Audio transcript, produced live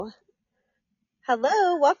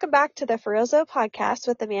Hello, welcome back to the Ferozzo podcast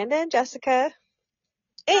with Amanda and Jessica.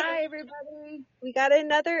 Hi, everybody. We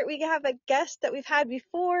have a guest that we've had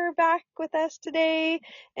before back with us today,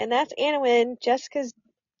 and that's Anna, Jessica's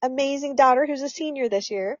amazing daughter who's a senior this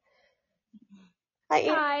year.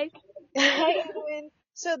 Hi, Anna.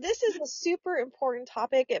 So this is a super important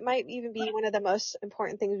topic. It might even be one of the most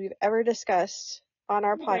important things we've ever discussed on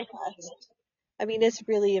our podcast. I mean, it's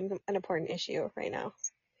really an important issue right now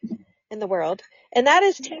in the world. And that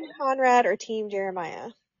is Team Conrad or Team Jeremiah.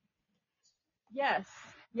 Yes.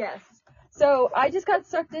 So I just got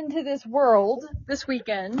sucked into this world this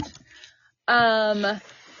weekend.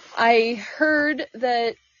 I heard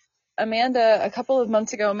that a couple of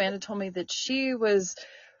months ago, Amanda told me that she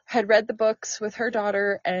had read the books with her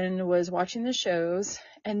daughter and was watching the shows.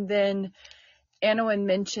 And then Anna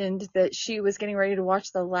mentioned that she was getting ready to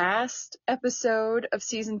watch the last episode of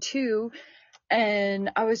season 2.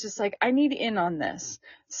 And I was just like, I need in on this.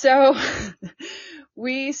 So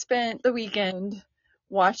we spent the weekend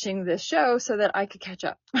watching this show so that I could catch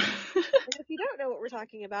up. And if you don't know what we're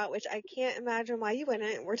talking about, which I can't imagine why you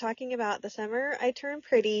wouldn't, we're talking about The Summer I Turned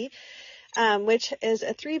Pretty, which is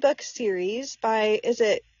a 3-book series by,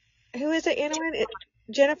 who is it, Anna?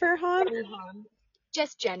 Jennifer Hahn?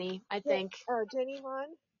 Just Jenny, I think. Oh, Jenny Hahn.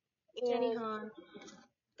 Jenny Hahn.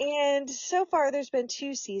 And so far there's been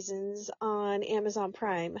 2 seasons on Amazon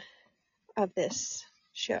Prime of this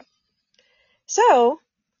show. So,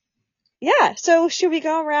 yeah, so should we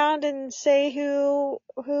go around and say who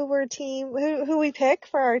we pick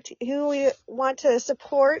for who we want to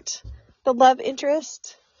support, the love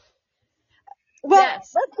interest? Well,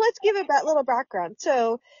 yes. let's give it that little background.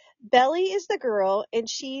 So Belly is the girl, and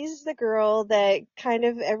she's the girl that kind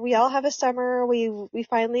of, we all have a summer, we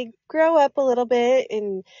finally grow up a little bit,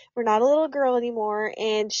 and we're not a little girl anymore,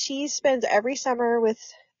 and she spends every summer with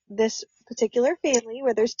this particular family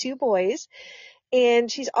where there's 2 boys,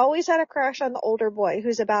 and she's always had a crush on the older boy,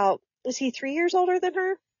 who's is he 3 years older than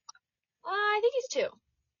her? I think he's 2.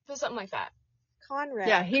 So something like that. Conrad.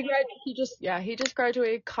 Yeah, he just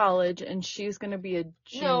graduated college, and she's gonna be a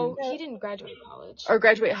junior. No, he didn't graduate college. Or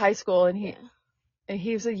graduate high school, and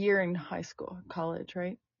he was a year in college,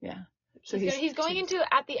 right? Yeah. So he's going into,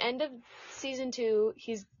 at the end of season 2,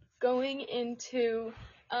 he's going into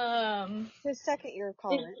his second year of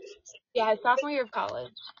college. His sophomore year of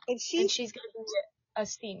college. And she's going to be a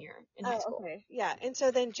senior in high school. Okay. Yeah. And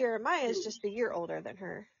so then Jeremiah is just a year older than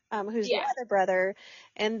her. Who's the other brother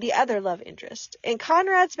and the other love interest. And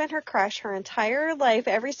Conrad's been her crush her entire life.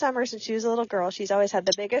 Every summer since she was a little girl, she's always had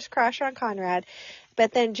the biggest crush on Conrad.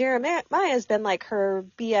 But then Jeremiah's been like her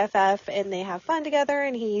BFF, and they have fun together,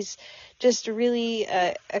 and he's just really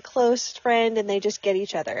a close friend, and they just get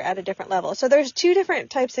each other at a different level. So there's 2 different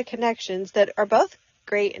types of connections that are both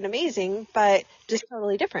great and amazing, but just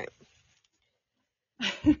totally different.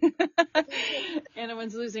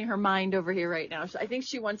 Anna's losing her mind over here right now. I think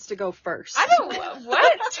she wants to go first. I don't what?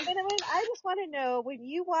 I just want to know, when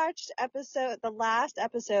you watched the last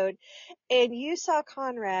episode, and you saw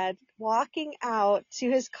Conrad walking out to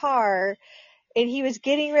his car, and he was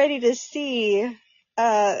getting ready to see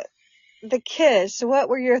the kiss, what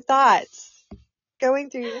were your thoughts going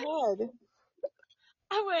through your head?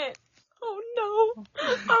 I went, oh no,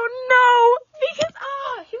 because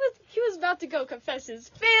he was about to go confess his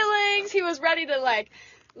feelings. He was ready to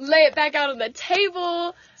lay it back out on the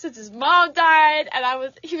table since his mom died,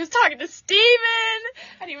 and he was talking to Steven,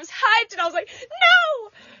 and he was hyped, and I was like,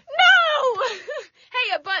 no.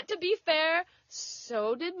 Hey, but to be fair,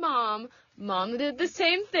 so did Mom. Mom did the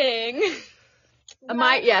same thing.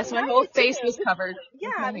 My whole face was covered.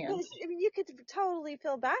 Yeah, because you could totally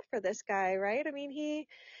feel bad for this guy, right? I mean,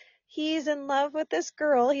 he's in love with this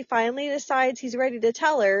girl. He finally decides he's ready to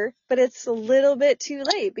tell her, but it's a little bit too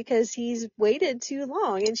late because he's waited too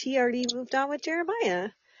long, and she already moved on with Jeremiah.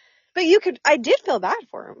 But I did feel bad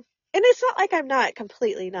for him. And it's not like I'm not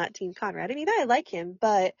completely not Team Conrad. I mean, I like him,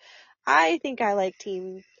 but I think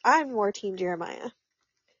I'm more Team Jeremiah.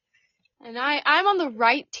 And I'm on the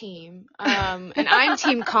right team, and I'm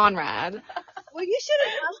Team Conrad. Well, you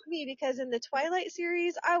shouldn't ask me, because in the Twilight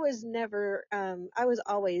series, I was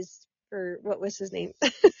always for, what was his name?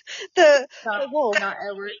 the wolf. Not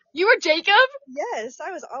Edward. You were Jacob? Yes,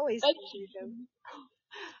 I was always Jacob.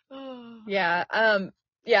 Yeah, I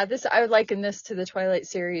would liken this to the Twilight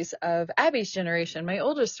series of Abby's generation, my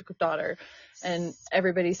oldest daughter, and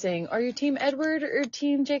everybody saying, are you Team Edward or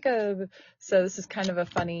Team Jacob? So this is kind of a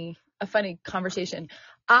funny conversation.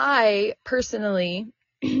 I personally,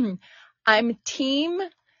 I'm Team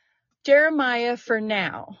Jeremiah for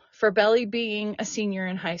now, for Belly being a senior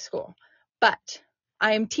in high school. But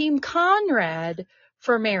I am Team Conrad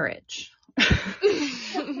for marriage.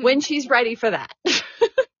 When she's ready for that.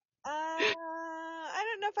 I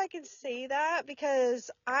don't know if I can say that because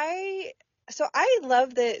I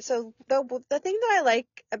love that. So the thing that I like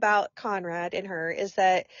about Conrad and her is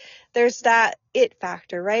that there's that it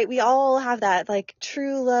factor, right? We all have that, like,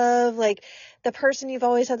 true love, like the person you've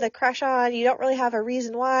always had the crush on. You don't really have a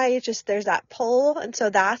reason why. It's just there's that pull. And so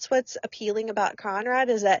that's what's appealing about Conrad,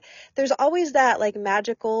 is that there's always that, like,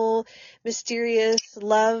 magical, mysterious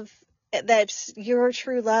love that's your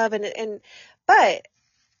true love. But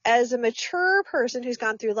as a mature person who's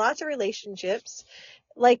gone through lots of relationships,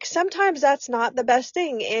 like, sometimes that's not the best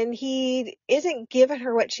thing, and he isn't giving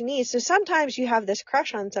her what she needs. So sometimes you have this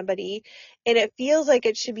crush on somebody and it feels like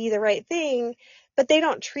it should be the right thing, but they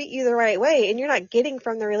don't treat you the right way, and you're not getting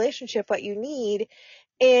from the relationship what you need.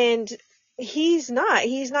 And he's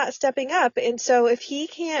not stepping up. And so if he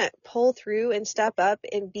can't pull through and step up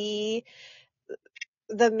and be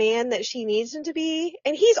the man that she needs him to be,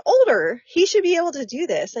 and he's older, he should be able to do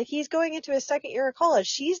this. Like, he's going into his second year of college.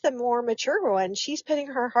 She's the more mature one. She's putting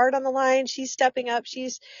her heart on the line. She's stepping up.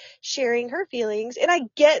 She's sharing her feelings. And I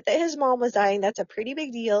get that his mom was dying. That's a pretty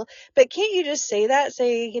big deal. But can't you just say that?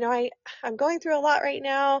 Say, I'm going through a lot right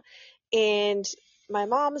now, and my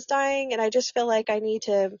mom's dying, and I just feel like I need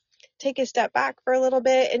to take a step back for a little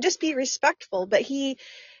bit and just be respectful. But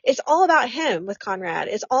it's all about him with Conrad.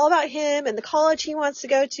 It's all about him and the college he wants to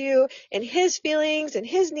go to and his feelings and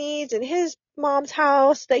his needs and his mom's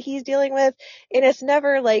house that he's dealing with. And it's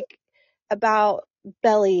never, like, about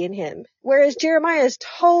Belly and him. Whereas Jeremiah is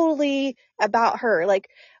totally about her. Like,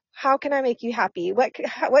 how can I make you happy? What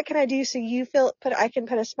can I do so you I can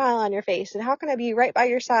put a smile on your face? And how can I be right by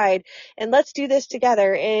your side? And let's do this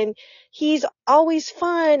together. And he's always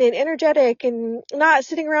fun and energetic and not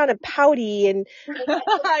sitting around and pouty. And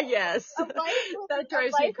Yes. That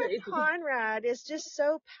drives me crazy. Conrad is just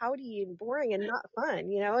so pouty and boring and not fun,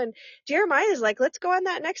 and Jeremiah is like, let's go on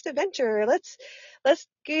that next adventure. Let's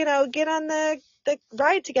get on the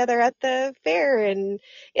ride together at the fair. And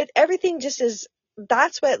everything just is.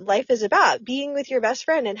 That's what life is about, being with your best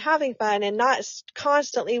friend and having fun and not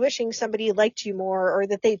constantly wishing somebody liked you more, or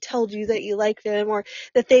that they told you that you like them, or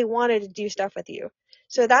that they wanted to do stuff with you.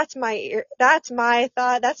 So that's my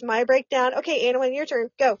thought. That's my breakdown. Okay, Anna, your turn.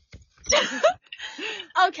 Go.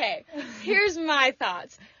 Okay, here's my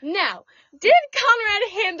thoughts. Now, did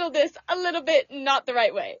Conrad handle this a little bit not the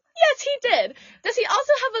right way? Yes, he did. Does he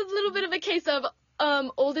also have a little bit of a case of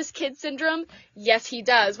oldest kid syndrome? Yes, he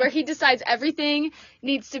does, where he decides everything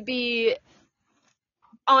needs to be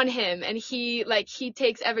on him, and he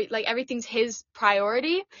takes everything's his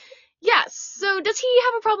priority. Yes. So does he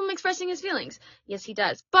have a problem expressing his feelings? Yes, he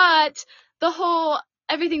does. But the whole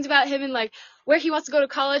everything's about him and, like, where he wants to go to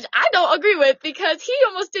college, I don't agree with, because he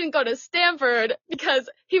almost didn't go to Stanford because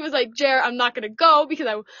he was like, Jer, I'm not going to go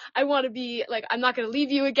because I want to be, like, I'm not going to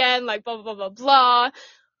leave you again, like, blah, blah, blah, blah, blah.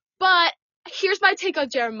 But here's my take on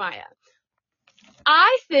Jeremiah.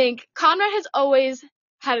 I think Conrad's always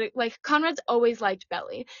liked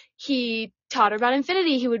Belly. He taught her about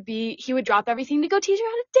infinity. He would drop everything to go teach her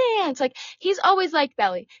how to dance. Like, he's always liked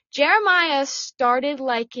Belly. Jeremiah started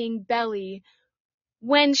liking Belly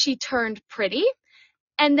when she turned pretty,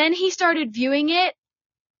 and then he started viewing it,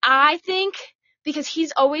 I think, because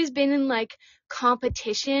he's always been in, like,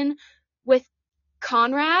 competition with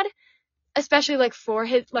Conrad, especially for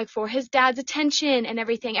his dad's attention and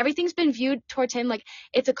everything. Everything's been viewed towards him like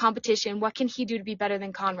it's a competition. What can he do to be better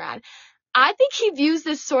than Conrad? I think he views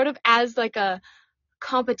this sort of as like a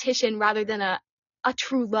competition rather than a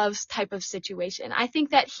true love type of situation. I think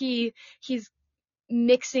that he's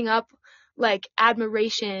mixing up, like,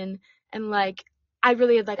 admiration and, like, I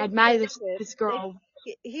really admire this girl.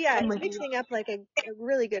 He's mixing up, like, a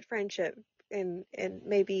really good friendship and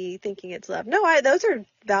maybe thinking it's love. No, those are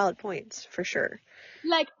valid points for sure.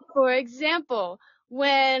 Like, for example,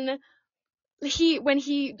 when at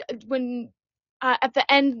the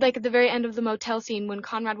end, like at the very end of the motel scene, when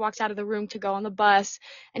Conrad walks out of the room to go on the bus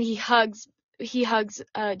and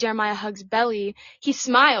Jeremiah hugs Belly, he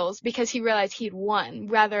smiles because he realized he'd won.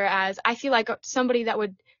 Rather, as I feel like somebody that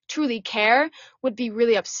would truly care would be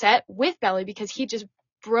really upset with Belly because he just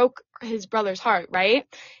broke his brother's heart, right?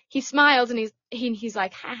 He smiles and he's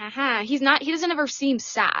like, ha ha ha. He doesn't ever seem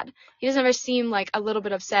sad. He doesn't ever seem like a little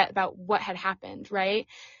bit upset about what had happened, right?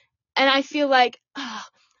 And I feel like, I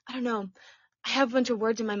don't know, I have a bunch of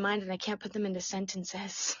words in my mind and I can't put them into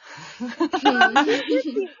sentences. He did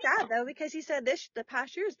seem sad, though, because he said the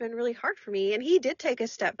past year has been really hard for me, and he did take a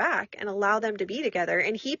step back and allow them to be together,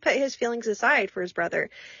 and he put his feelings aside for his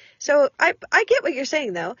brother. So I get what you're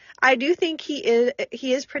saying though. I do think he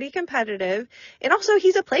is pretty competitive, and also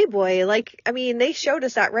he's a playboy. Like, I mean, they showed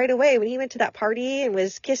us that right away when he went to that party and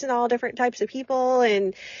was kissing all different types of people,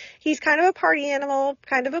 and he's kind of a party animal,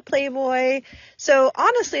 kind of a playboy. So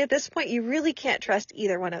honestly, at this point, you really can't trust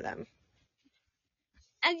either one of them.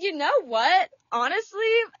 And you know what? Honestly,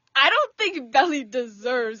 I don't think Belly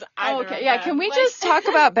deserves either. Okay, of yeah. them. Can we Like, just talk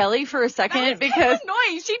about Belly for a second? Belly's Because kind of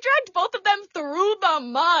annoying. She dragged both of them through the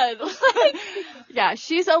mud. Like, yeah,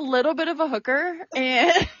 she's a little bit of a hooker,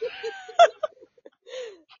 and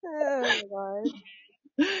Oh my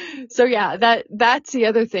God. so yeah, that's the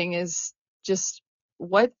other thing is just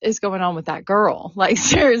what is going on with that girl? Like,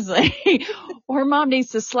 seriously, her mom needs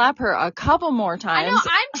to slap her a couple more I times.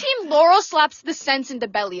 know. I'm Team Laurel slaps the sense into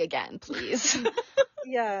Belly again, please.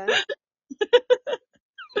 Yeah.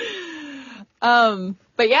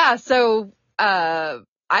 But yeah, so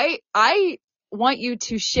I want you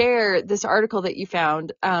to share this article that you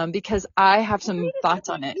found because I have some thoughts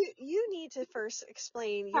on it. You need to first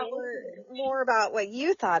explain more about what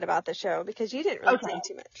you thought about the show, because you didn't really say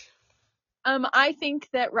too much. I think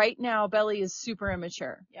that right now Belly is super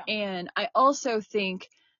immature. Yeah. And I also think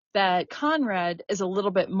that Conrad is a little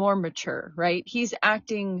bit more mature, right? He's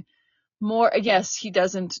acting more, yes, he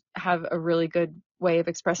doesn't have a really good way of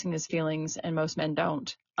expressing his feelings, and most men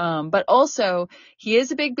don't. But also, he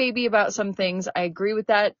is a big baby about some things. I agree with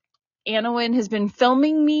that. Anowin has been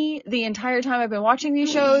filming me the entire time I've been watching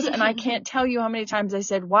these shows, and I can't tell you how many times I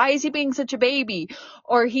said, why is he being such a baby?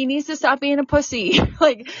 Or he needs to stop being a pussy.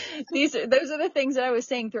 Like, those are the things that I was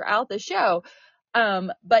saying throughout the show.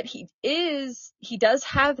 But he does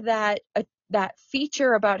have that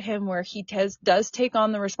feature about him where he does take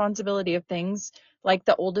on the responsibility of things like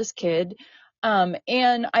the oldest kid.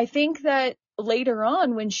 And I think that later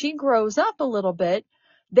on when she grows up a little bit,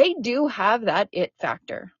 they do have that it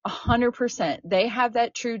factor 100%. They have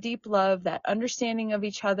that true deep love, that understanding of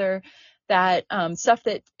each other, that stuff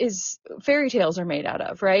that is fairy tales are made out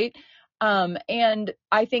of, right? And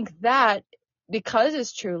I think that because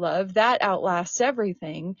it's true love, that outlasts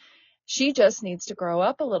everything. She just needs to grow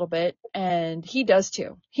up a little bit, and he does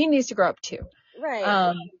too. He needs to grow up too.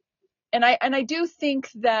 Right. And I do think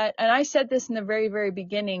that, and I said this in the very, very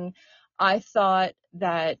beginning, I thought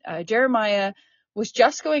that Jeremiah was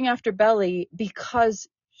just going after Belly because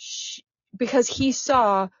he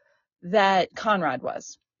saw that Conrad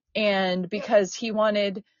was, and because he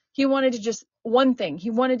wanted to just one thing. He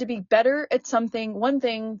wanted to be better at one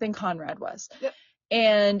thing than Conrad was. Yep.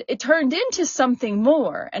 And it turned into something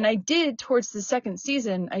more. And I did, towards the second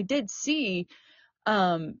season, I did see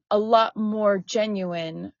a lot more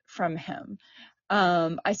genuine from him.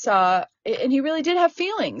 I saw, and he really did have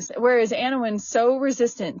feelings, whereas Anowin's so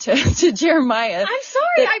resistant to Jeremiah. I'm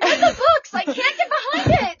sorry, I read the books. I can't get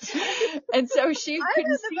behind it. And so she couldn't I read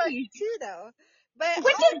the book too, though.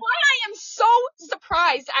 Which is why I am so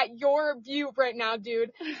surprised at your view right now,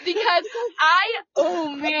 dude. Because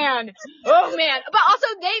oh man. But also,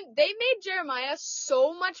 they made Jeremiah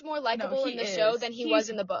so much more likable in the show than he was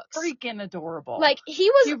in the books. Freaking adorable. Like,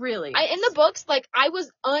 he really in the books, like, I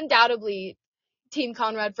was undoubtedly Team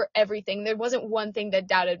Conrad for everything. There wasn't one thing that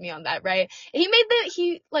doubted me on that, right?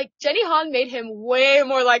 Jenny Han made him way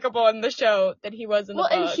more likable in the show than he was in the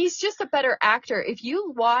books. Well, and he's just a better actor. If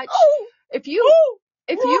you watch, if you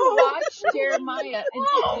watch Jeremiah,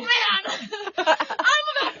 oh man, I'm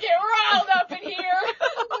about to get riled up in here.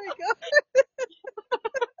 Oh my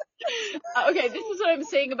God. Okay, this is what I'm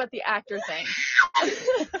saying about the actor thing.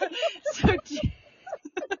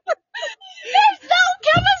 There's no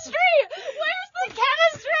chemistry! Where's the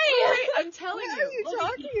chemistry? I'm telling you. What are you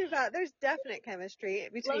talking about? There's definite chemistry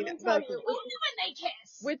between both of them. When they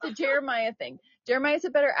kiss. With the Jeremiah thing. Jeremiah's a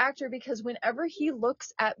better actor because whenever he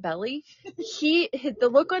looks at Belly, the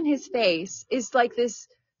look on his face is like this.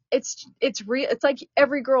 It's real. It's like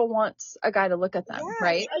every girl wants a guy to look at them,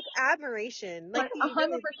 right? It's like admiration. Like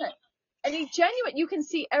 100%. And he's genuine. You can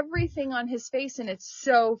see everything on his face, and it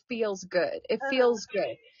so feels good. It feels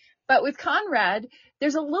good. But with Conrad,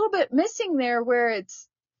 there's a little bit missing there where it's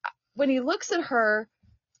when he looks at her.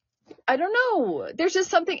 I don't know. There's just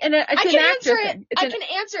something, and it's an actor thing. I can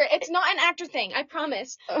answer it. It's not an actor thing. I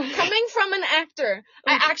promise. Coming from an actor,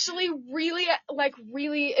 I actually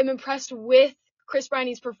really am impressed with Chris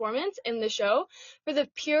Briney's performance in the show for the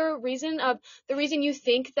pure reason of the reason you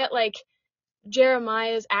think that like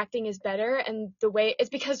Jeremiah's acting is better, and the way it's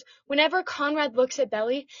because whenever Conrad looks at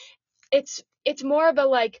Belly, it's more of a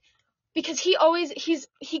like. Because he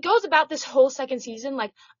goes about this whole second season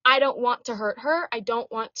like, I don't want to hurt her. I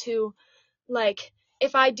don't want to, like,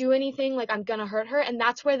 if I do anything, like, I'm gonna hurt her. And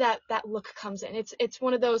that's where that look comes in. It's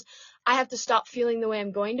one of those, I have to stop feeling the way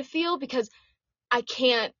I'm going to feel because I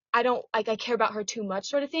don't, like, I care about her too much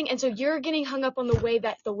sort of thing. And so you're getting hung up on the way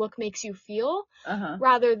that the look makes you feel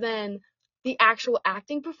rather than the actual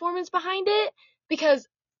acting performance behind it. Because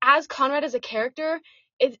as Conrad as a character,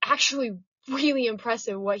 it's actually really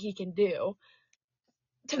impressive what he can do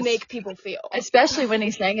to make people feel. Especially when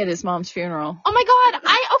he sang at his mom's funeral. Oh my god,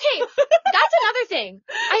 that's another thing.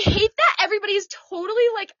 I hate that everybody's totally,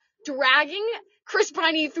 like, dragging Chris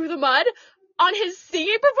Pine through the mud on his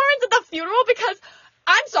singing performance at the funeral because,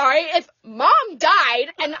 I'm sorry, if Mom died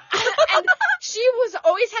and she was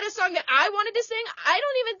always had a song that I wanted to sing, I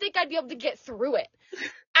don't even think I'd be able to get through it.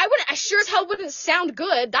 I sure as hell wouldn't sound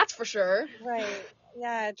good, that's for sure. Right.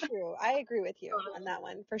 Yeah, true. I agree with you on that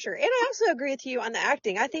one for sure. And I also agree with you on the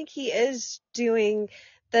acting. I think he is doing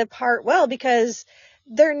the part well because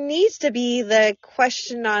there needs to be the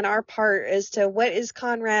question on our part as to what is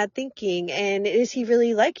Conrad thinking and is he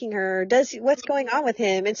really liking her? What's going on with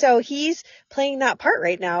him? And so he's playing that part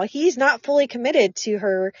right now. He's not fully committed to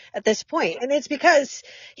her at this point. And it's because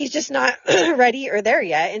he's just not ready or there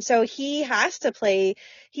yet. And so he has to play,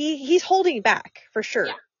 he's holding back for sure.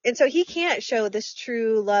 Yeah. And so he can't show this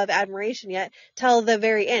true love, admiration yet till the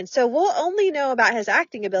very end. So we'll only know about his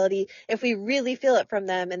acting ability if we really feel it from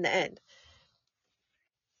them in the end.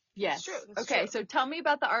 Yes. Okay, so tell me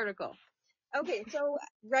about the article. Okay, so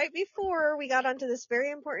right before we got onto this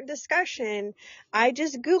very important discussion, I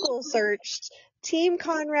just Google searched Team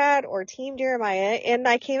Conrad or Team Jeremiah, and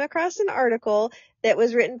I came across an article that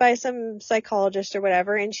was written by some psychologist or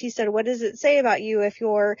whatever, and she said, what does it say about you if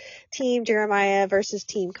you're Team Jeremiah versus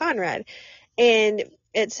Team Conrad? And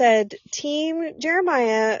it said, Team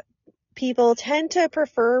Jeremiah people tend to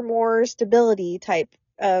prefer more stability type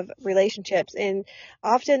of relationships, and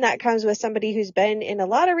often that comes with somebody who's been in a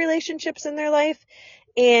lot of relationships in their life,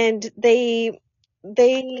 and they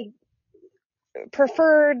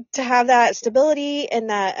prefer to have that stability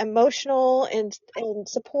and that emotional and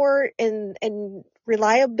support and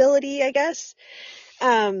reliability, I guess.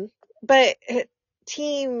 But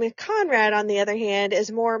Team Conrad, on the other hand,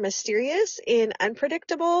 is more mysterious and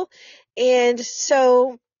unpredictable, and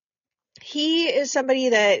so he is somebody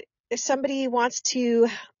that if somebody wants to,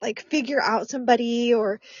 like, figure out somebody,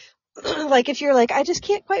 or like if you're like, I just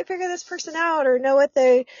can't quite figure this person out or know what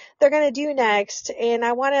they're going to do next, and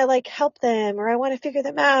I want to, like, help them, or I want to figure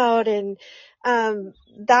them out, and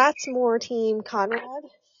that's more Team Conrad.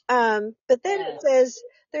 But then it says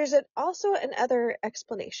there's also another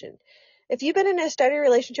explanation. If you've been in a steady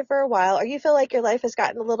relationship for a while, or you feel like your life has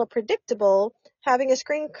gotten a little predictable, having a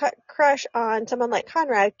screen crush on someone like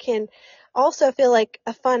Conrad can also feel like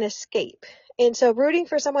a fun escape. And so rooting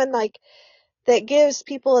for someone like that gives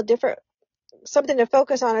people a different something to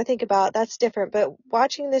focus on or think about, that's different. But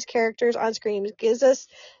watching these characters on screen gives us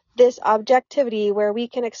this objectivity where we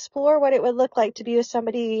can explore what it would look like to be with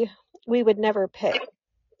somebody we would never pick.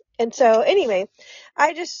 And so anyway,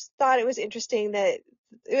 I just thought it was interesting that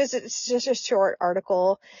it's just a short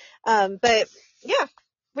article. But yeah,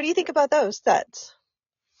 what do you think about those thoughts?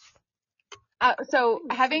 So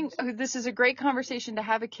this is a great conversation to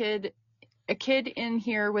have a kid in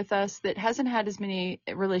here with us that hasn't had as many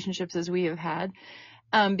relationships as we have had,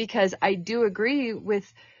 because I do agree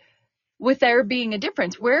with there being a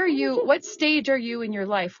difference. Where are you? What stage are you in your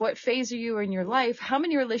life? What phase are you in your life? How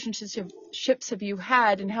many relationships have you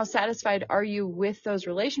had, and how satisfied are you with those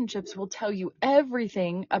relationships will tell you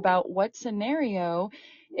everything about what scenario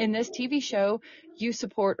in this TV show you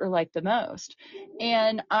support or like the most.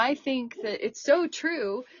 And I think that it's so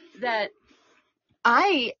true that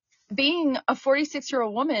being a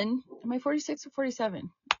 46-year-old woman, am I 46 or 47?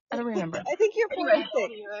 I don't remember. I think you're 46.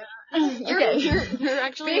 Okay. You're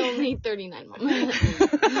actually only 39, Mom.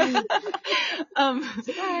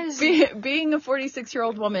 Being a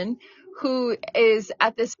 46-year-old woman who is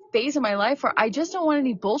at this phase of my life where I just don't want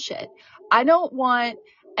any bullshit. I don't want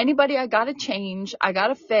anybody I gotta change, I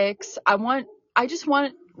gotta fix. I just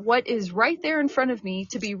want what is right there in front of me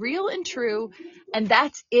to be real and true, and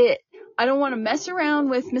that's it. I don't want to mess around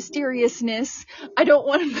with mysteriousness. I don't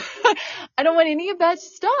want any of that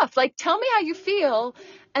stuff. Like, tell me how you feel,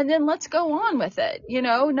 and then let's go on with it. You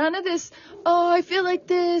know, none of this, oh, I feel like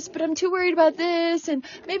this, but I'm too worried about this, and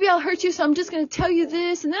maybe I'll hurt you, so I'm just going to tell you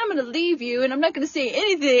this, and then I'm going to leave you, and I'm not going to say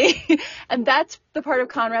anything. And that's the part of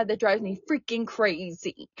Conrad that drives me freaking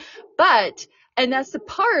crazy. And that's the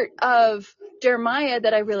part of Jeremiah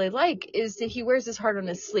that I really like, is that he wears his heart on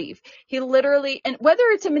his sleeve. He literally, and whether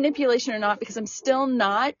it's a manipulation or not, because I'm still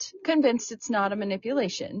not convinced it's not a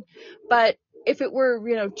manipulation, but if it were,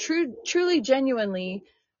 truly, genuinely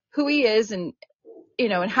who he is and,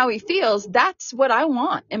 and how he feels, that's what I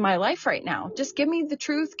want in my life right now. Just give me the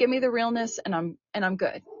truth, give me the realness, and I'm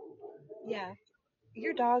good. Yeah.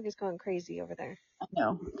 Your dog is going crazy over there.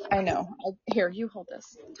 I know. Here, you hold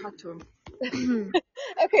this. Talk to him.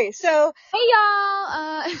 Okay, so Hey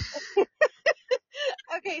y'all.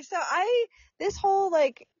 okay, so this whole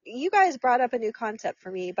like you guys brought up a new concept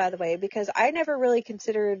for me, by the way, because I never really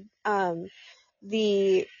considered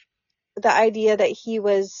the idea that he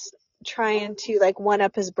was trying to like one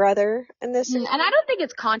up his brother in this And I don't think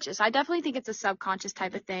it's conscious. I definitely think it's a subconscious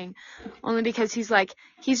type of thing, only because he's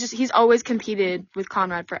always competed with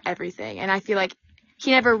Conrad for everything, and I feel like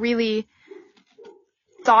he never really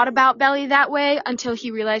thought about Belly that way until he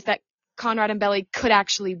realized that Conrad and Belly could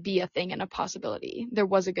actually be a thing and a possibility. There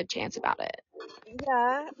was a good chance about it.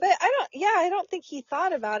 Yeah, but I don't think he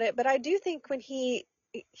thought about it, but I do think when he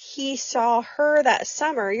saw her that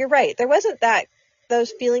summer, you're right. There wasn't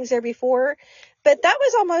those feelings there before, but that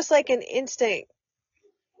was almost like an instant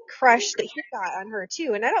crush that he got on her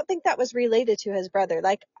too, and I don't think that was related to his brother.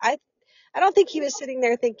 Like I don't think he was sitting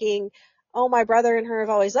there thinking, "Oh, my brother and her have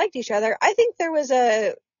always liked each other." I think there was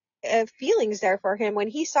a feelings there for him when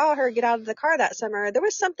he saw her get out of the car that summer. There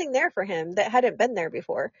was something there for him that hadn't been there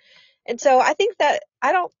before. And so I think that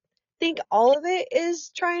I don't think all of it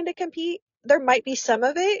is trying to compete. There might be some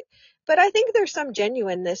of it, but I think there's some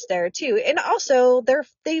genuineness there too. And also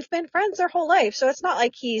they've been friends their whole life. So it's not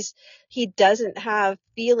like he doesn't have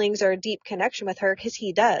feelings or a deep connection with her, because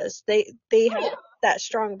he does. They have that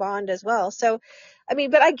strong bond as well. So I mean,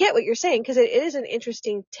 but I get what you're saying, because it is an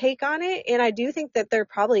interesting take on it. And I do think that there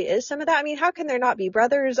probably is some of that. I mean, how can there not be?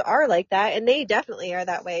 Brothers are like that, and they definitely are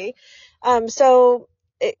that way. So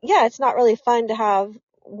it's not really fun to have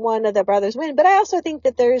one of the brothers win, but I also think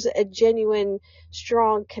that there's a genuine,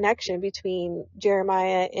 strong connection between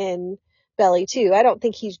Jeremiah and Belly too. I don't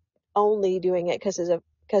think he's only doing it because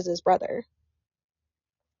his brother.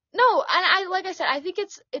 No, and I like I said, I think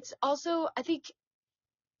it's also, I think,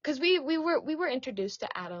 because we were introduced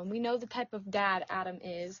to Adam. We know the type of dad Adam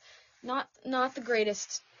is. Not the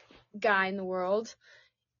greatest guy in the world.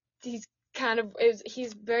 He's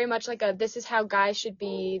he's very much like this is how guys should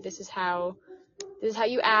be. This is how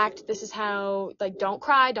you act. This is how, like, don't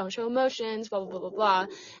cry, don't show emotions, blah, blah, blah, blah, blah.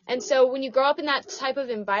 And so when you grow up in that type of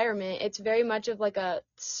environment, it's very much of like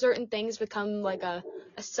certain things become like a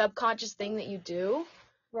subconscious thing that you do.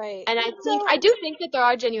 Right. And I do think that there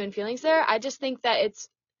are genuine feelings there. I just think that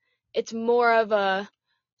it's more of a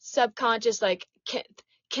subconscious, like,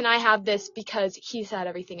 can I have this because he's had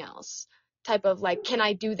everything else type of, like, can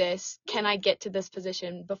I do this? Can I get to this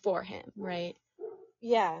position before him? Right.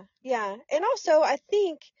 Yeah. Yeah. And also I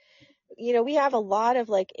think, we have a lot of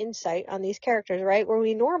like insight on these characters, right? Where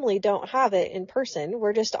we normally don't have it in person.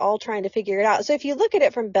 We're just all trying to figure it out. So if you look at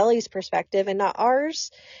it from Belly's perspective and not ours,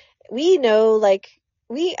 we know, like,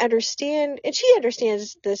 we understand, and she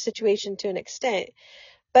understands the situation to an extent,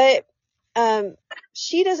 but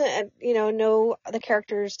she doesn't, know the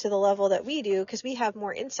characters to the level that we do, because we have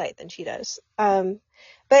more insight than she does.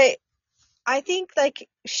 But I think like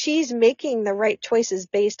she's making the right choices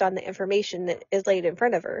based on the information that is laid in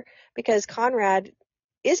front of her, because Conrad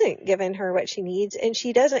isn't giving her what she needs, and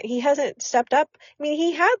he hasn't stepped up. I mean,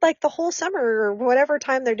 he had like the whole summer or whatever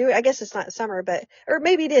time they're doing. I guess it's not summer, or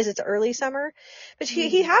maybe it is, it's early summer, but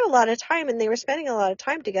he had a lot of time, and they were spending a lot of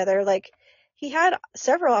time together. Like, he had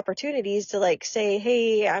several opportunities to like say,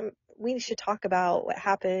 "Hey, we should talk about what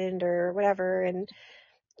happened," or whatever.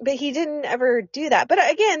 But he didn't ever do that. But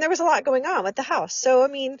again, there was a lot going on with the house. So, I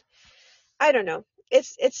mean, I don't know.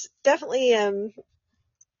 It's definitely a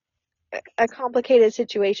complicated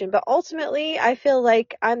situation, but ultimately I feel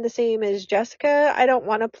like I'm the same as Jessica. I don't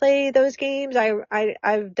want to play those games.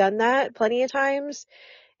 I've done that plenty of times,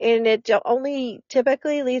 and it only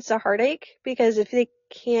typically leads to heartache, because if they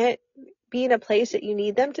can't be in a place that you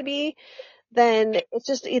need them to be, then it's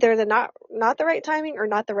just either the not the right timing or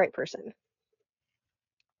not the right person.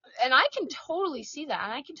 And I can totally see that,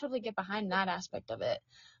 and I can totally get behind that aspect of it.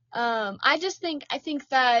 I think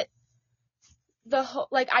that the whole,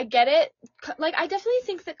 like, I get it. Like, I definitely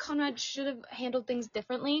think that Conrad should have handled things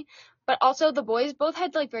differently, but also the boys both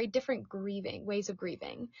had like very different ways of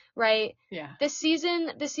grieving, right? Yeah. The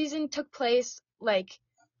season took place like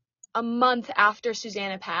a month after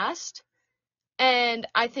Susanna passed, and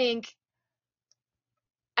I think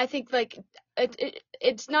like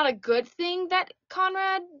it's not a good thing that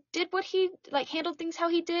Conrad did what he, like, handled things how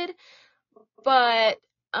he did, but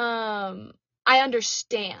I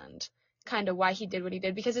understand kind of why he did what he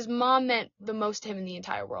did, because his mom meant the most to him in the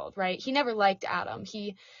entire world, right? He never liked Adam.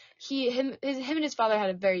 Him and his father had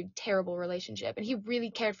a very terrible relationship, and he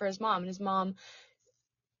really cared for his mom, and his mom,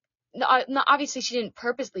 obviously she didn't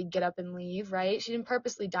purposely get up and leave, right? She didn't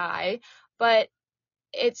purposely die, but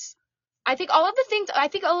I think all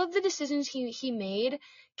of the decisions he made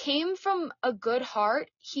came from a good heart.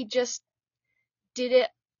 He just did it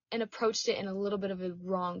and approached it in a little bit of a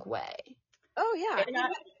wrong way. Oh yeah.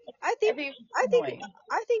 I think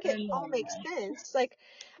it all makes sense. Like,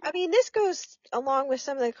 I mean, this goes along with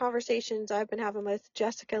some of the conversations I've been having with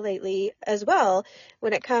Jessica lately as well,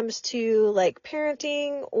 when it comes to like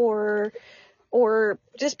parenting or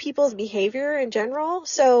just people's behavior in general.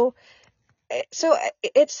 So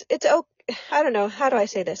it's I don't know, how do I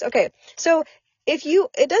say this? Okay. So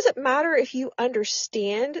it doesn't matter if you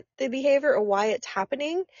understand the behavior or why it's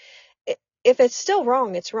happening. If it's still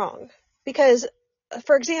wrong, it's wrong. Because,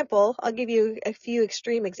 for example, I'll give you a few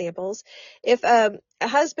extreme examples. If a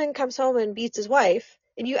husband comes home and beats his wife,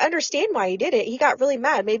 and you understand why he did it, he got really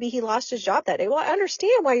mad. Maybe he lost his job that day. Well, I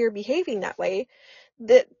understand why you're behaving that way.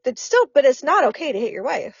 But it's not okay to hit your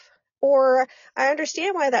wife. Or I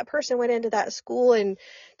understand why that person went into that school and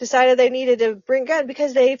decided they needed to bring gun,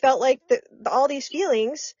 because they felt like all these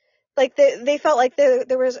feelings, like they felt like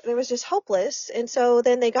there was just hopeless, and so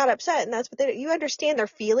then they got upset, and that's what you understand their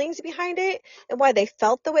feelings behind it and why they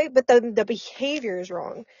felt the way, but the behavior is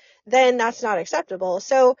wrong. Then that's not acceptable.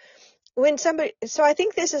 So I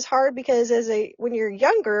think this is hard, because when you're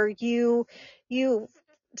younger, you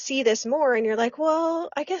see this more and you're like, well,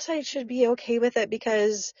 I guess I should be okay with it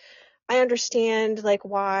because I understand like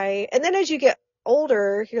why. And then as you get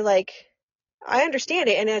older, you're like, I understand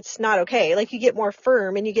it and it's not okay. Like you get more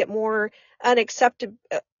firm and you get more unacceptable.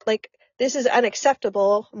 Like this is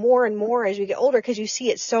unacceptable more and more as you get older, because you see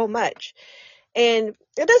it so much. And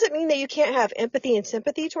it doesn't mean that you can't have empathy and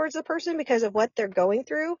sympathy towards the person because of what they're going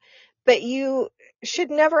through, but you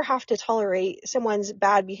should never have to tolerate someone's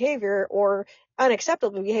bad behavior or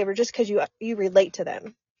unacceptable behavior just because you relate to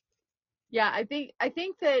them. Yeah, I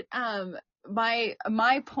think that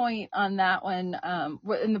my point on that one,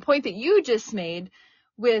 and the point that you just made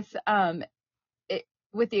with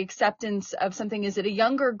with the acceptance of something, is that a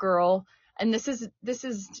younger girl, and this is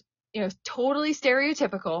totally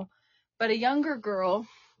stereotypical, but a younger girl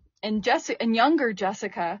and younger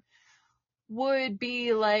Jessica would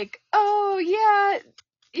be like, oh yeah,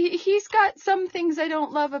 he's got some things I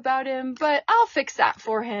don't love about him, but I'll fix that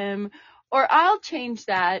for him, or I'll change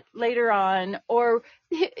that later on, or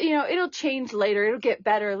it'll change later, it'll get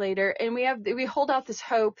better later. And we hold out this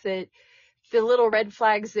hope that the little red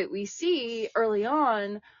flags that we see early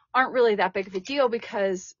on aren't really that big of a deal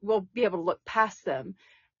because we'll be able to look past them.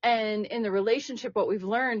 And in the relationship, what we've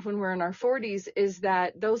learned when we're in our 40s is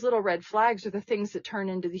that those little red flags are the things that turn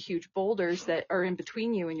into the huge boulders that are in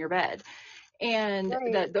between you and your bed. And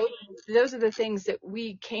right. That those are the things that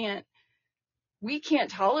we can't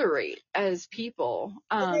tolerate as people.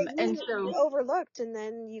 And so you overlooked, and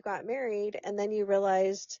then you got married, and then you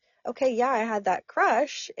realized, okay, yeah, I had that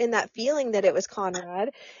crush and that feeling that it was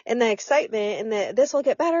Conrad and the excitement and that this will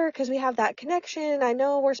get better because we have that connection. I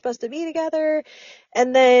know we're supposed to be together.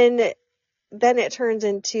 And then it turns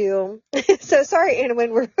into, so sorry, Anna,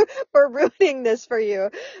 when we're ruining this for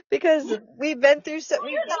you, because we've been through so.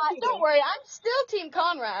 You're not. Don't worry. I'm still Team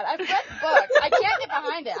Conrad. I've read the books. I can't get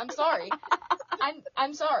behind it. I'm sorry.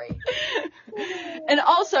 I'm sorry. And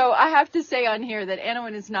also, I have to say on here that Anna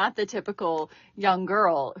is not the typical young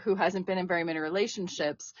girl who hasn't been in very many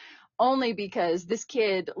relationships, only because this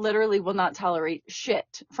kid literally will not tolerate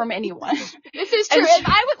shit from anyone. This is true. If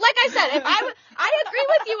I would, like I said, I agree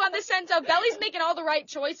with you on the sense of Belly's making all the right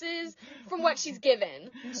choices from what she's given.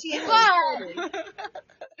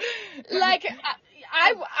 Like,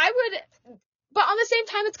 I would, but on the same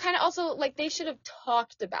time, it's kind of also like they should have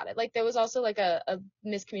talked about it. Like there was also like a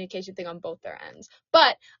miscommunication thing on both their ends.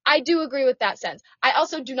 But I do agree with that sense. I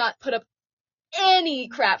also do not put up any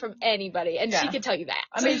crap from anybody, and she can tell you that.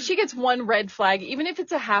 I mean, she gets one red flag, even if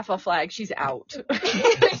it's a half a flag, she's out.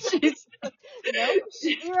 She's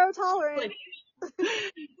zero tolerance.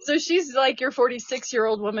 So she's like your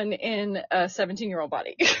 46-year-old woman in a 17-year-old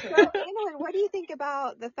body. So, Anna, what do you think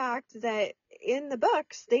about the fact that in the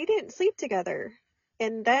books they didn't sleep together,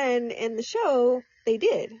 and then in the show they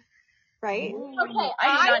did, right? Okay,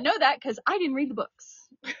 I did not know that because I didn't read the books.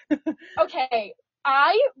 Okay,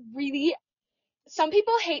 some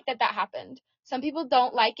people hate that happened. Some people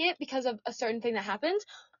don't like it because of a certain thing that happens,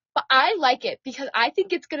 but I like it because I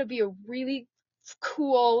think it's going to be a really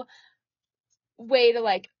cool way to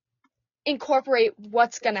like incorporate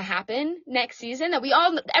what's gonna happen next season. That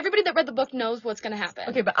everybody that read the book knows what's gonna happen.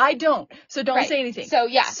 Okay, but I don't. So don't say anything. So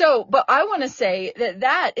yeah. But I want to say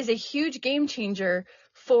that is a huge game changer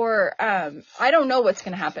for I don't know what's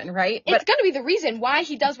going to happen, right? It's going to be the reason why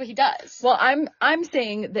he does what he does. Well, I'm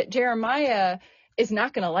saying that Jeremiah is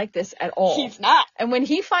not going to like this at all. He's not. And when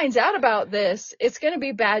he finds out about this, it's going to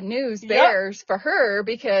be bad news bears for her,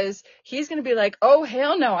 because he's going to be like, oh,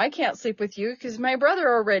 hell no, I can't sleep with you because my brother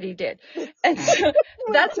already did. And so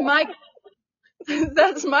that's my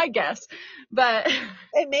guess. But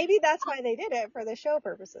and maybe that's why they did it, for the show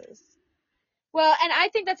purposes. Well, and I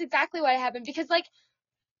think that's exactly what happened, because, like,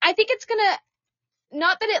 I think it's gonna,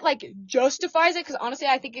 not that it, like, justifies it, because honestly,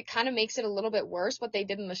 I think it kind of makes it a little bit worse what they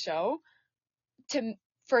did in the show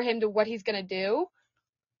for him to what he's gonna do.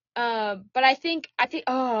 But I think,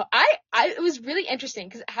 it was really interesting,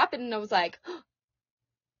 because it happened, and I was like,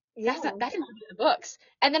 that's not in the books.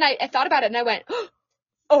 And then I thought about it, and I went,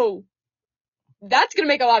 oh, that's gonna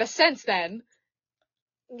make a lot of sense then.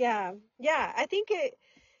 Yeah, I think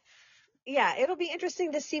it'll be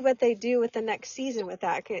interesting to see what they do with the next season with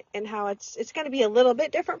that, and how it's going to be a little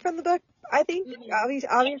bit different from the book, I think,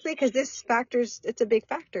 obviously, because it's a big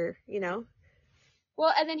factor, you know?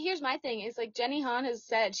 Well, and then here's my thing, is, like, Jenny Han has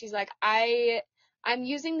said, she's like, I'm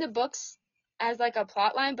using the books as, like, a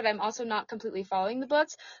plot line, but I'm also not completely following the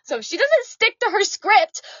books. So if she doesn't stick to her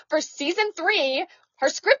script for season 3, her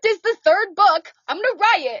script is the 3rd book, I'm gonna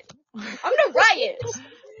riot.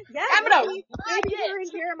 Yeah, maybe her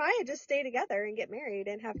and Jeremiah just stay together and get married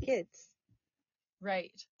and have kids.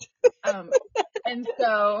 Right. And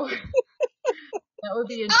so that would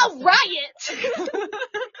be interesting. I'll riot.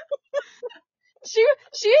 She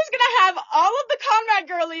is gonna have all of the Conrad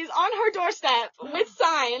girlies on her doorstep with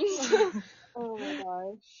signs. Oh my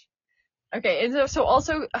gosh. Okay, and so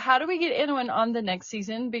also, how do we get Inwin on the next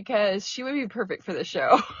season? Because she would be perfect for the show.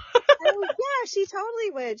 Oh yeah, she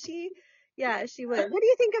totally would. She would. What do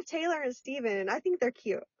you think of Taylor and Steven? I think they're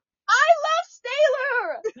cute. I love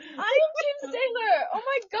Sailor! I am Team Sailor! Oh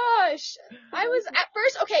my gosh! I was, at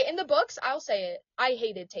first, okay, in the books, I'll say it, I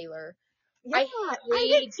hated Taylor. Yeah, I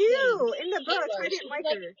did too. In the books, I didn't like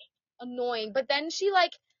her. Annoying, but then she,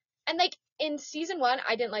 like, and, like, in season 1,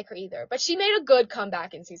 I didn't like her either, but she made a good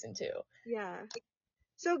comeback in season 2. Yeah.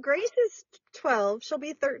 So Grace is 12. She'll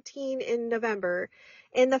be 13 in November.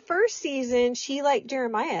 In the first season, she liked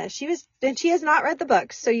Jeremiah. She has not read the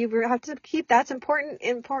books, so you have to keep, that's important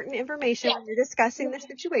information when you're discussing the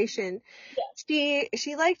situation. Yeah.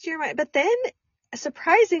 She liked Jeremiah, but then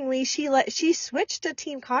surprisingly, she switched to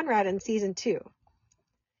Team Conrad in season 2.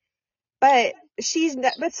 But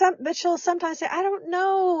she'll sometimes say, I don't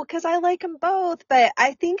know, because I like them both. But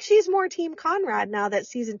I think she's more Team Conrad now that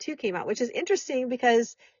season 2 came out, which is interesting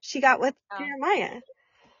because she got with Jeremiah.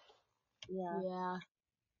 Yeah.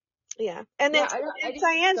 And then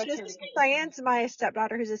Cyanne's my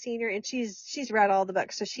stepdaughter, who's a senior, and she's read all the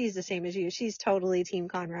books, so she's the same as you. She's totally Team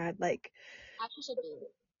Conrad. Like, actually should be.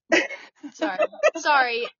 Sorry.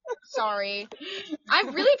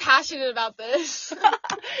 I'm really passionate about this.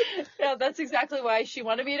 Yeah, that's exactly why she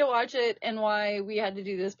wanted me to watch it, and why we had to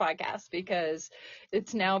do this podcast, because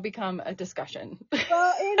it's now become a discussion.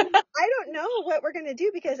 Well, and I don't know what we're going to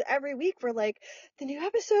do, because every week we're like, the new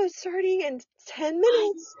episode's starting in 10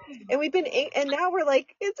 minutes, and and now we're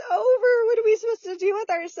like, it's over. What are we supposed to do with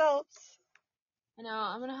ourselves? I know,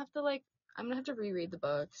 I'm going to have to reread the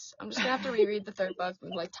books. I'm just going to have to reread the 3rd book,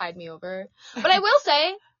 and, like, tide me over. But I will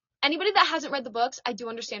say, anybody that hasn't read the books, I do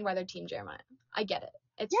understand why they're Team Jeremiah. I get it.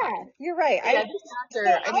 It's fine. You're right. Yeah,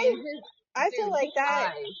 I feel like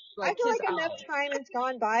that. I feel like enough time has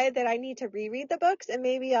gone by that I need to reread the books, and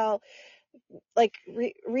maybe I'll, like,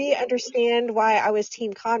 re-understand why I was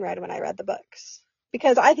Team Conrad when I read the books.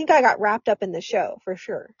 Because I think I got wrapped up in the show, for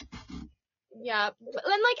sure. Yeah,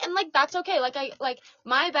 and that's okay. Like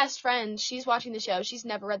my best friend, she's watching the show. She's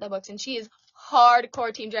never read the books, and she is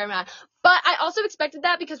hardcore Team Jeremiah. But I also expected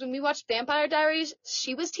that, because when we watched Vampire Diaries,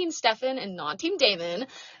 she was Team Stefan and not Team Damon,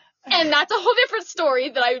 and that's a whole different story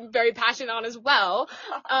that I'm very passionate on as well.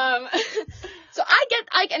 So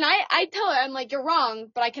I tell her, I'm like, you're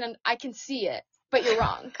wrong, but I can see it, but you're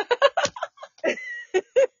wrong.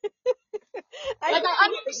 I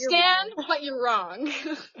understand, but you're wrong.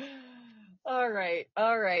 All right.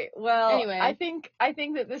 Well, anyway, I think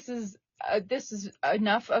that this is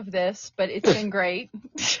enough of this, but it's been great.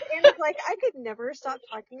 And like, I could never stop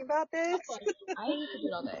talking about this. I could do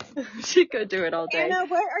it all day. She could do it all day. Anna,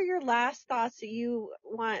 what are your last thoughts that you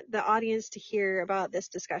want the audience to hear about this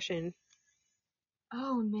discussion?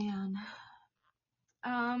 Oh man.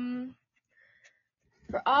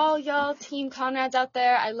 For all y'all Team Conrads out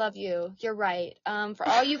there, I love you. You're right. For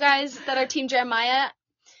all you guys that are Team Jeremiah,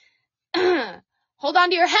 hold on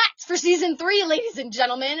to your hats for season 3, ladies and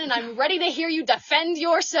gentlemen, and I'm ready to hear you defend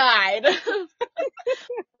your side. When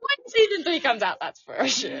season 3 comes out, that's for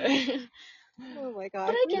sure. Oh my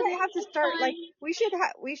gosh. We might have to start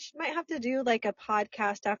might have to do like a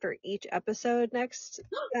podcast after each episode next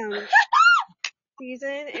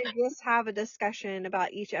season and just have a discussion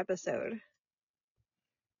about each episode.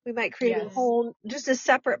 We might create just a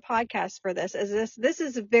separate podcast for this, as this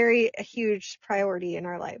is a huge priority in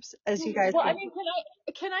our lives, as you guys know. I mean,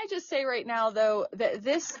 can I just say right now though that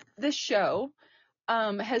this show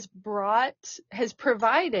has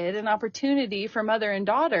provided an opportunity for mother and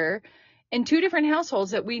daughter in 2 different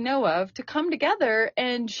households that we know of to come together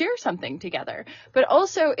and share something together. But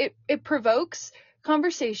also it provokes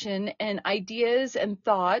conversation and ideas and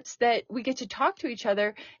thoughts that we get to talk to each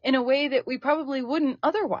other in a way that we probably wouldn't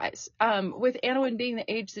otherwise. With Anna being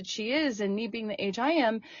the age that she is and me being the age I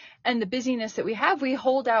am and the busyness that we have, we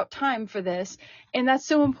hold out time for this. And that's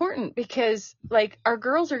so important because like our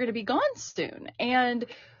girls are going to be gone soon. And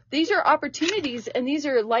these are opportunities and these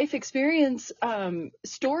are life experience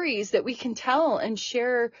stories that we can tell and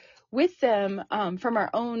share with them from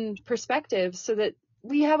our own perspectives so that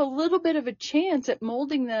we have a little bit of a chance at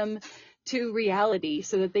molding them to reality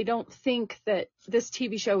so that they don't think that this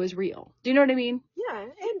TV show is real. Do you know what I mean? Yeah,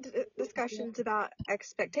 and discussions about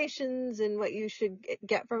expectations and what you should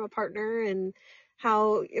get from a partner and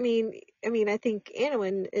how, I mean, I think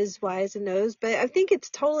Anna is wise and knows, but I think it's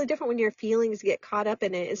totally different when your feelings get caught up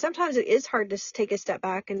in it. And sometimes it is hard to take a step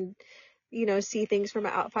back and, see things from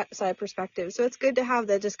an outside perspective. So it's good to have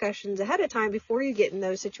the discussions ahead of time before you get in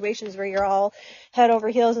those situations where you're all head over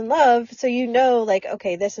heels in love. So like,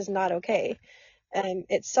 okay, this is not okay. And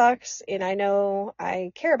it sucks. And I know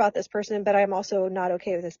I care about this person, but I'm also not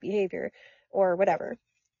okay with this behavior or whatever.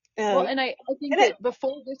 Well, and I think that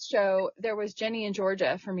before this show, there was Jenny and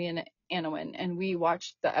Georgia for me and Anowin, and we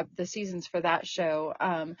watched the seasons for that show.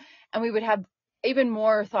 And we would have even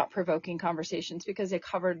more thought-provoking conversations because they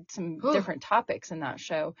covered some different topics in that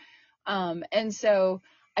show. And so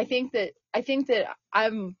I think that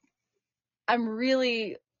I'm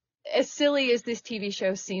really, as silly as this TV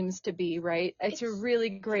show seems to be, right? It's a really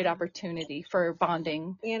great opportunity for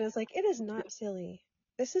bonding. Anna's like, it is not silly.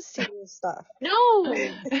 This is serious stuff. No. I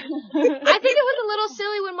think it was a little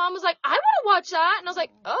silly when Mom was like, I want to watch that. And I was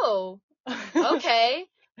like, oh, okay.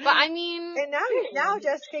 But I mean. And now,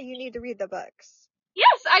 Jessica, you need to read the books.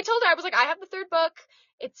 Yes, I told her. I was like, I have the 3rd book.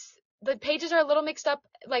 The pages are a little mixed up.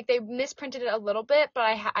 Like, they misprinted it a little bit, but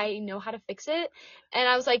I know how to fix it. And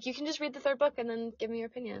I was like, you can just read the 3rd book and then give me your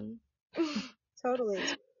opinion. Totally.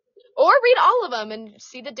 Or read all of them and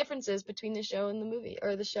see the differences between the show and the movie,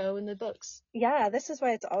 or the show and the books. Yeah, this is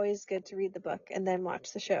why it's always good to read the book and then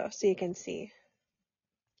watch the show so you can see.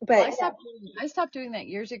 But well, I stopped doing that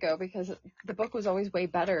years ago because the book was always way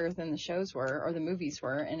better than the shows were or the movies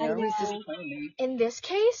were, and it always disappointed me. In this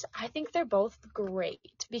case, I think they're both great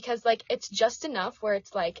because like it's just enough where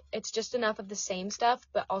it's like it's just enough of the same stuff,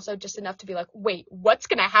 but also just enough to be like, wait, what's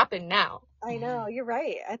gonna happen now? I know, you're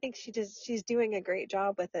right. I think she's doing a great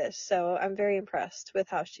job with this, so I'm very impressed with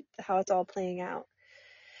how it's all playing out.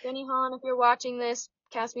 Jenny Han, if you're watching this,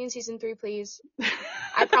 cast me in season 3, please.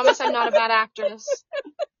 I promise I'm not a bad actress.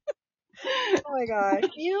 Oh my gosh,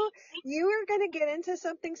 you are gonna get into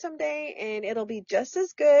something someday, and it'll be just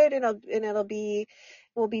as good, and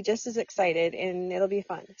we'll be just as excited, and it'll be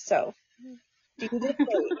fun. So, do just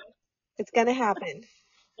wait. It's gonna happen.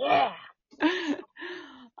 Yeah.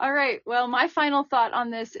 All right. Well, my final thought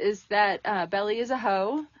on this is that Belly is a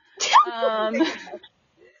hoe. I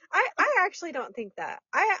actually don't think that.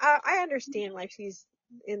 I understand why she's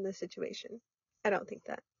in the situation. I don't think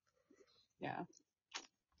that. Yeah.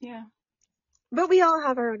 Yeah. But we all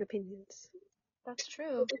have our own opinions. That's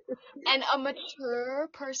true. And a mature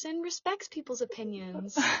person respects people's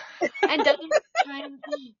opinions. And doesn't try and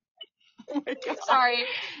Oh my God. Sorry.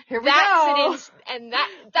 Here we go. And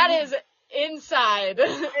that is inside.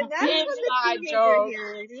 And that's inside joke.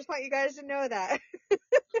 Here. I just want you guys to know that.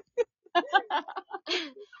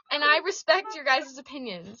 And I respect your guys'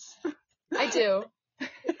 opinions. I do. I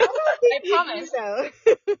promise. So.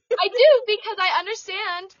 I do, because I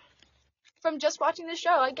understand from just watching the show.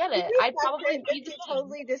 I get it. I probably she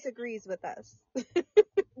totally disagrees with us.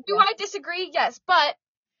 Do I disagree? Yes, but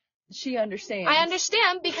she understands. I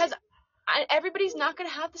understand because everybody's not going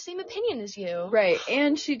to have the same opinion as you. Right.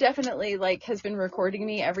 And she definitely has been recording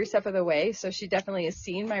me every step of the way, so she definitely has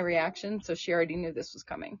seen my reaction, so she already knew this was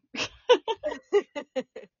coming.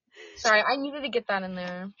 Sorry, I needed to get that in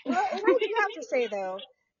there. Well, and I do have to say though,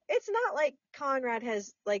 it's not like Conrad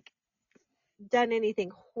has like done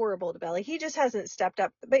anything horrible to Bella. He just hasn't stepped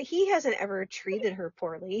up, but he hasn't ever treated her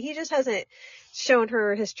poorly. He just hasn't shown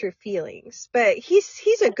her his true feelings. But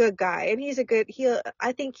he's a good guy, and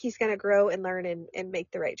I think he's gonna grow and learn and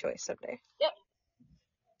make the right choice someday. Yep.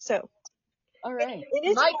 So, All right.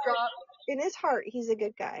 Mic drop. In his heart, he's a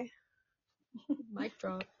good guy. Mic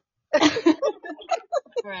drop.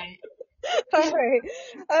 Right. All right.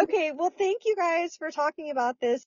 Okay. Well, thank you guys for talking about this.